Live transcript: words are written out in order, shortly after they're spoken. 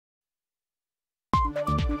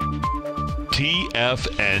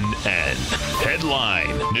TFNN.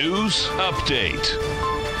 Headline News Update.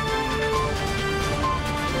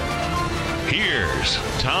 Here's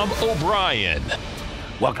Tom O'Brien.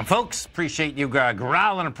 Welcome, folks. Appreciate you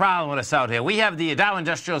growling and prowling with us out here. We have the Dow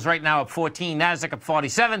Industrials right now up 14, NASDAQ up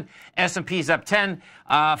 47, S&P's up 10.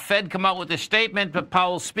 Fed come out with this statement, but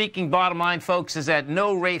Powell's speaking. Bottom line, folks, is that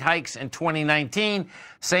no rate hikes in 2019,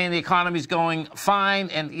 saying the economy's going fine.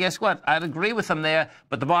 And guess what? I'd agree with him there.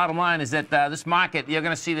 But the bottom line is that this market, you're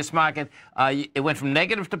going to see this market, it went from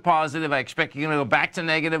negative to positive. I expect you're going to go back to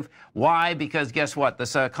negative. Why? Because guess what?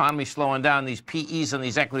 This economy's slowing down. These PEs on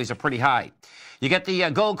these equities are pretty high. You get the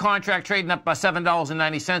gold contract trading up by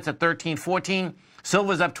 $7.90 at $13.14.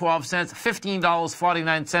 Silver's up 12 cents,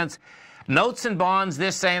 $15.49. Notes and bonds, they're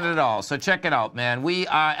saying it all. So check it out, man. We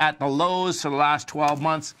are at the lows for the last 12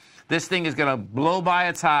 months. This thing is going to blow by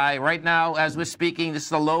its high. Right now, as we're speaking, this is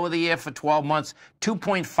the low of the year for 12 months,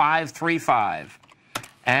 2.535.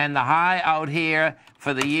 And the high out here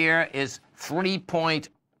for the year is 3.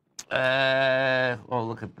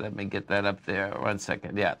 Let me get that up there. 1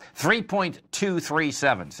 second. Yeah,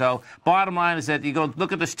 3.237. So bottom line is that you go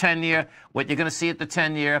look at this 10-year. What you're going to see at the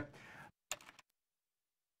 10-year,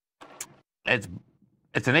 it's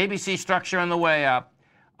an ABC structure on the way up.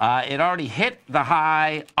 It already hit the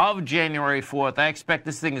high of January 4th. I expect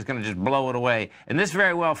this thing is going to just blow it away. And this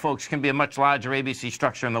very well, folks, can be a much larger ABC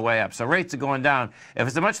structure on the way up. So rates are going down. If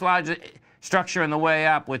it's a much larger structure on the way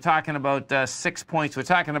up, we're talking about 6 points. We're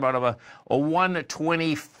talking about a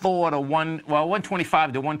 124 to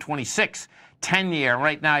 125 to 126 10-year.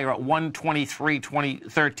 Right now, you're at 123,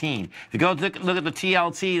 2013. If you go look at the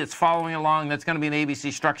TLT that's following along, that's going to be an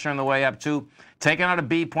ABC structure on the way up too. Taking out a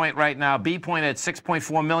B point right now. B point at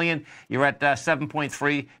 6.4 million. You're at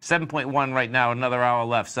 7.3, 7.1 right now. Another hour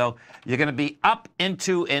left. So you're going to be up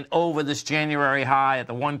into and over this January high at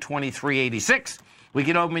the 123.86. We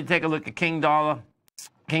get over and take a look at King Dollar.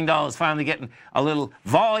 King Dollar is finally getting a little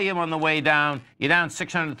volume on the way down. You're down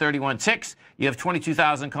 631 ticks. You have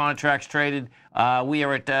 22,000 contracts traded. We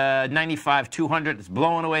are at 95,200. It's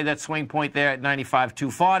blowing away that swing point there at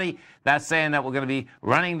 95,240. That's saying that we're going to be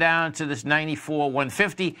running down to this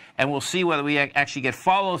 94,150, and we'll see whether we actually get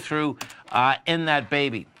follow through in that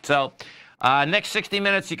baby. So next 60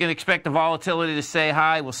 minutes, you can expect the volatility to stay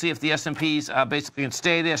high. We'll see if the S&Ps basically can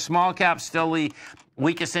stay there. Small cap still the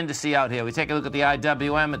weakest indice out here. We take a look at the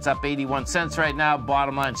IWM. It's up 81 cents right now.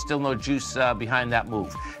 Bottom line, still no juice behind that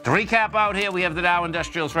move. To recap out here, we have the Dow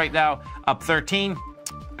Industrials right now up 13.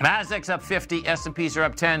 NASDAQ's up 50. S&Ps are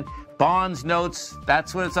up 10. Bonds, notes,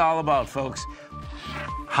 that's what it's all about, folks.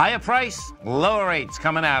 Higher price, lower rates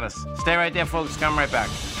coming at us. Stay right there, folks. Come right back.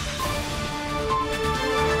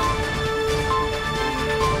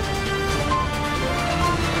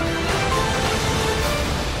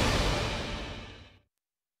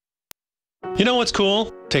 You know what's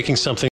cool? Taking something